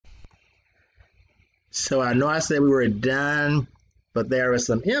So I know I said we were done, but there is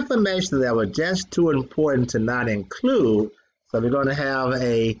some information that was just too important to not include. So we're going to have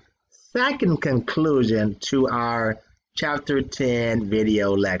a second conclusion to our Chapter 10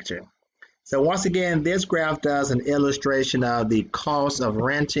 video lecture. So once again, this graph does an illustration of the cost of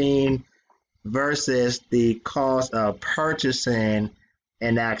renting versus the cost of purchasing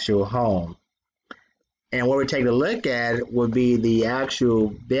an actual home. And what we're taking a look at would be the actual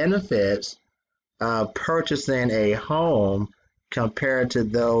benefits of purchasing a home compared to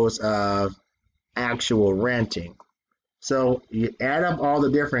those of actual renting. So you add up all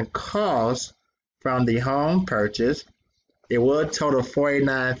the different costs from the home purchase, it would total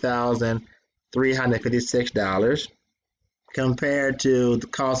 $49,356 compared to the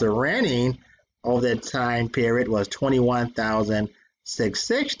cost of renting over that time period was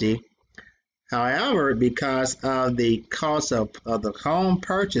 $21,660. However, because of the cost of the home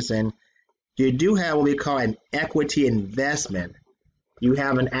purchasing, you do have what we call an equity investment. You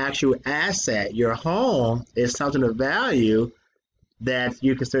have an actual asset. Your home is something of value that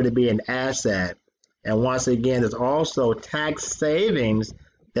you consider to be an asset. And once again, there's also tax savings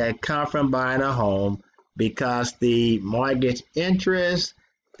that come from buying a home because the mortgage interest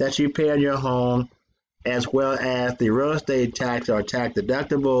that you pay on your home, as well as the real estate tax, are tax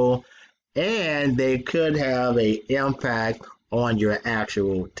deductible, and they could have an impact on your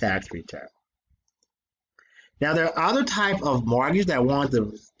actual tax return. Now, there are other types of mortgages that I want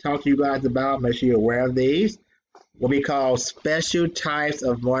to talk to you guys about. Make sure you're aware of these. What we call special types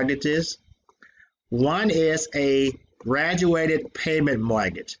of mortgages. One is a graduated payment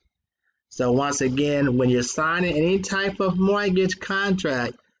mortgage. So once again, when you're signing any type of mortgage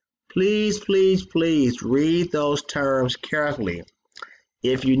contract, please, please, please read those terms carefully.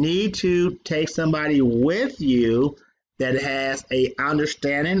 If you need to take somebody with you that has an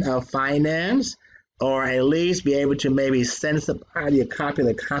understanding of finance, or at least be able to maybe send somebody a copy of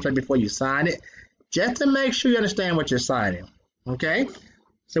the contract before you sign it, just to make sure you understand what you're signing, okay?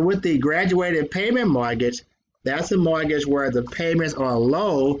 So with the graduated payment mortgage, that's a mortgage where the payments are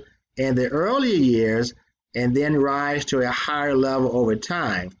low in the earlier years and then rise to a higher level over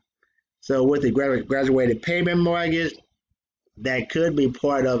time. So with the graduated payment mortgage, that could be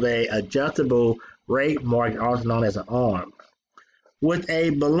part of a adjustable rate mortgage, also known as an ARM. With a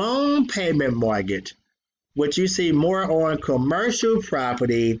balloon payment mortgage, which you see more on commercial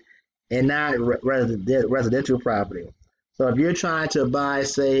property and not residential property. So if you're trying to buy,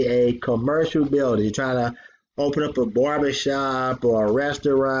 say, a commercial building, you're trying to open up a barber shop or a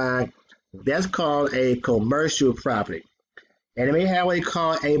restaurant, that's called a commercial property. And it may have what they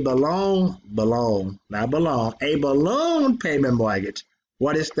call a balloon payment mortgage.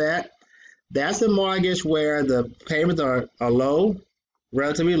 What is that? That's a mortgage where the payments are low,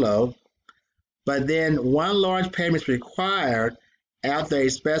 relatively low, but then one large payment is required after a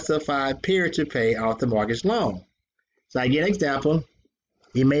specified period to pay off the mortgage loan. So I give an example.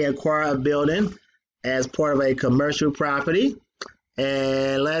 You may acquire a building as part of a commercial property,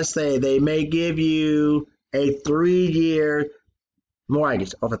 and let's say they may give you a 3-year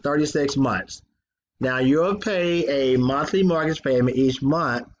mortgage over 36 months. Now you'll pay a monthly mortgage payment each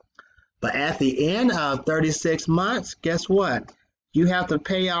month, but at the end of 36 months, guess what? You have to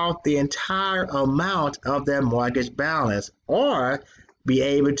pay off the entire amount of that mortgage balance or be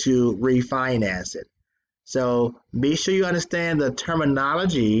able to refinance it. So be sure you understand the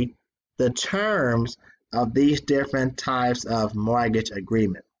terminology, the terms of these different types of mortgage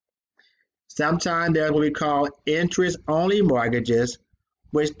agreement. Sometimes there's what we call interest-only mortgages,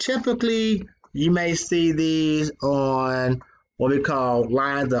 which typically you may see these on what we call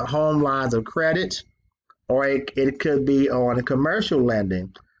home lines of credit, or it could be on commercial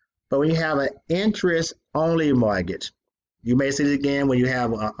lending. But when you have an interest-only mortgage, you may see it again when you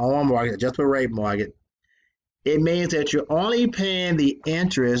have an ARM mortgage, adjustable rate mortgage. It means that you're only paying the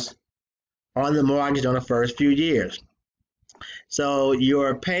interest on the mortgage on the first few years. So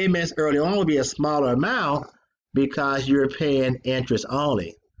your payments early on will be a smaller amount because you're paying interest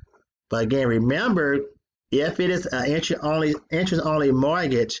only. But again, remember, if it is an interest-only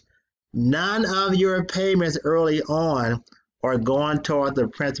mortgage, none of your payments early on are going toward the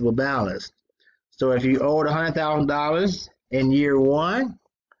principal balance. So if you owed $100,000 in year one,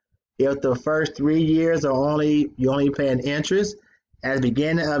 if the first 3 years are you're only paying interest, at the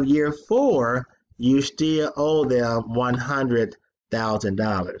beginning of year 4, you still owe them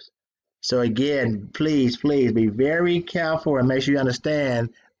 $100,000. So again, please be very careful and make sure you understand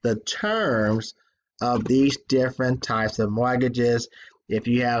the terms of these different types of mortgages. If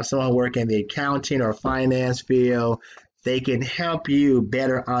you have someone working in the accounting or finance field, they can help you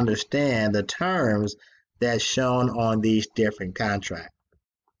better understand the terms that's shown on these different contracts.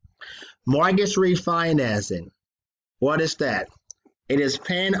 Mortgage refinancing. What is that? It is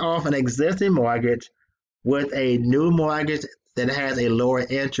paying off an existing mortgage with a new mortgage that has a lower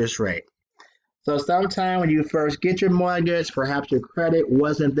interest rate. So sometime when you first get your mortgage, perhaps your credit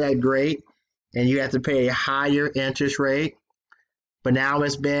wasn't that great and you have to pay a higher interest rate. But now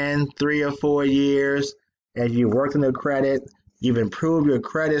it's been 3 or 4 years and you've worked on the credit, you've improved your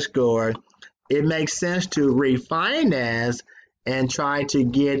credit score. It makes sense to refinance and try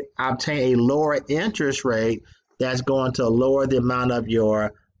to obtain a lower interest rate that's going to lower the amount of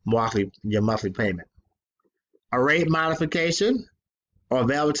your monthly payment. A rate modification are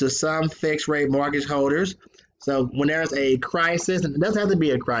available to some fixed rate mortgage holders. So when there's a crisis, and it doesn't have to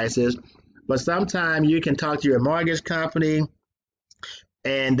be a crisis, but sometimes you can talk to your mortgage company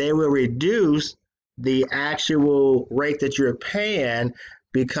and they will reduce the actual rate that you're paying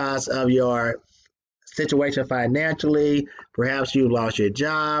because of your situation financially. Perhaps you lost your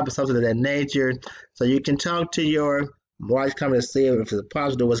job, something of that nature. So you can talk to your mortgage company to see if it's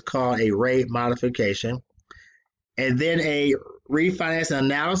possible to what's called a rate modification. And then a refinance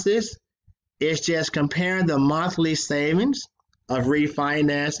analysis is just comparing the monthly savings of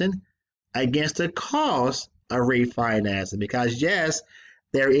refinancing against the cost of refinancing. Because yes,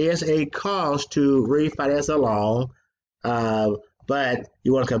 there is a cost to refinance a loan, but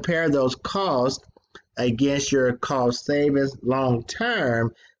you want to compare those costs against your cost savings long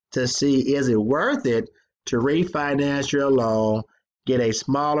term to see, is it worth it to refinance your loan, get a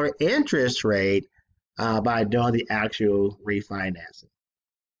smaller interest rate by doing the actual refinancing.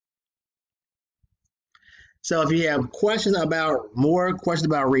 So if you have more questions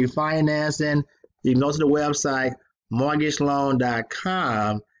about refinancing, you can go to the website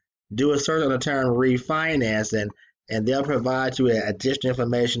mortgageloan.com, do a search on the term refinancing, and they'll provide you additional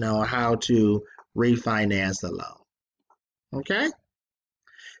information on how to refinance the loan. Okay?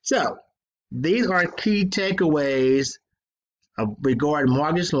 So these are key takeaways regarding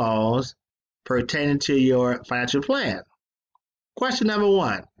mortgage loans pertaining to your financial plan. Question number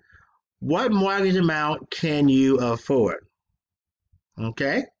 1, what mortgage amount can you afford?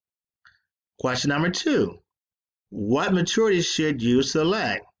 Okay. Question number 2, what maturity should you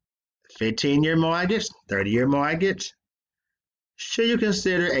select? 15-year mortgage, 30-year mortgage? Should you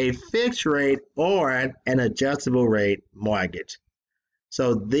consider a fixed rate or an adjustable rate mortgage?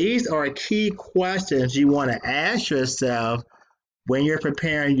 So these are key questions you want to ask yourself when you're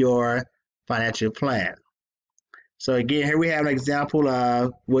preparing your financial plan. So again, here we have an example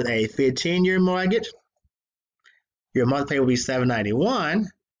of with a 15-year mortgage, your monthly payment will be $791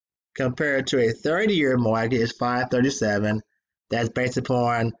 compared to a 30-year mortgage is $537. That's based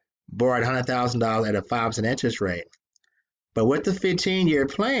upon borrowed $100,000 at a 5% interest rate. But with the 15-year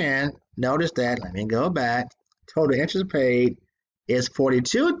plan, notice that, let me go back, total interest paid is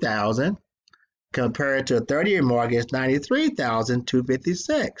 $42,000 compared to a 30-year mortgage,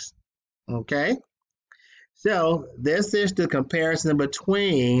 $93,256. Okay? So this is the comparison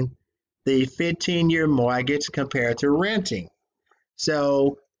between the 15-year mortgage compared to renting.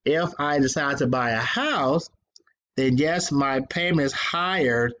 So if I decide to buy a house, then yes, my payment is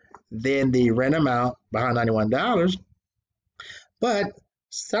higher than the rent amount, $191. But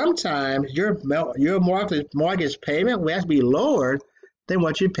sometimes your mortgage payment will have to be lower than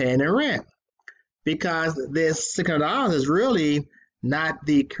what you're paying in rent, because this $600 is really not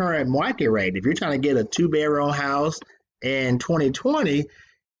the current market rate. If you're trying to get a 2-bedroom house in 2020,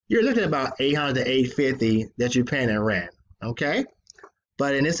 you're looking at about $800 to $850 that you're paying in rent. Okay,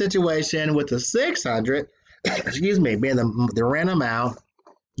 but in this situation with the $600, excuse me, being the rent amount,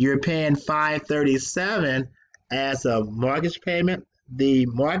 you're paying $537 as a mortgage payment. The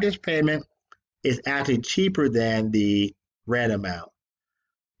mortgage payment is actually cheaper than the rent amount.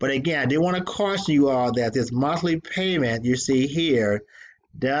 But again, I do want to caution you all that this monthly payment you see here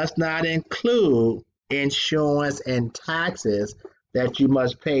does not include insurance and taxes that you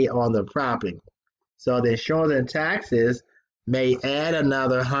must pay on the property. So the insurance and taxes may add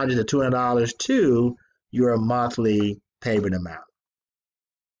another $100 to $200 to your monthly payment amount.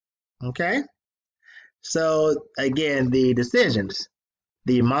 Okay? So again, the decisions.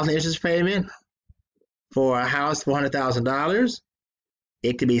 The monthly interest payment for a house for $100,000,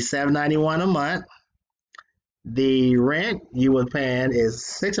 it could be $791 a month. The rent you were paying is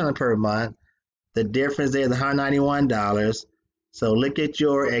 $600 per month. The difference there is $191. So look at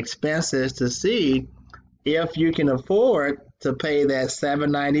your expenses to see if you can afford to pay that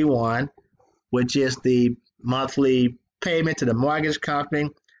 $791, which is the monthly payment to the mortgage company.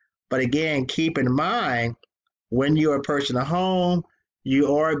 But again, keep in mind, when you are purchasing a home,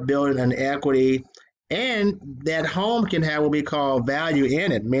 you are building an equity, and that home can have what we call value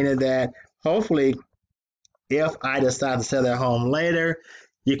in it, meaning that hopefully, if I decide to sell that home later,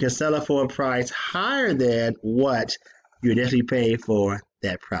 you can sell it for a price higher than what you initially paid for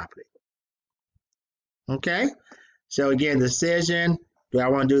that property. Okay? So again, decision, do I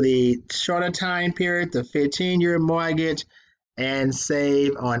want to do the shorter time period, the 15-year mortgage, and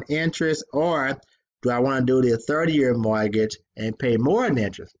save on interest, or do I want to do the 30-year mortgage and pay more in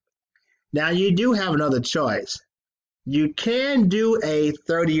interest? Now, you do have another choice. You can do a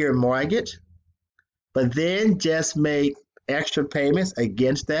 30-year mortgage, but then just make extra payments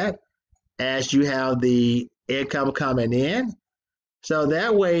against that as you have the income coming in. So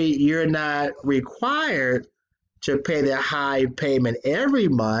that way you're not required to pay that high payment every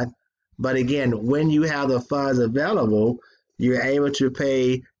month. But again, when you have the funds available, you're able to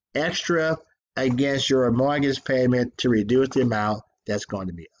pay extra against your mortgage payment to reduce the amount that's going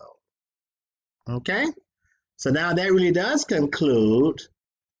to be owed. Okay? So now that really does conclude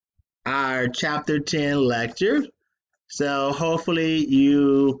our Chapter 10 lecture. So hopefully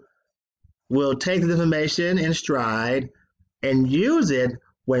you will take the information in stride and use it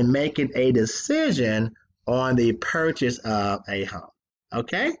when making a decision on the purchase of a home.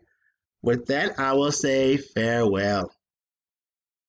 Okay? With that, I will say farewell.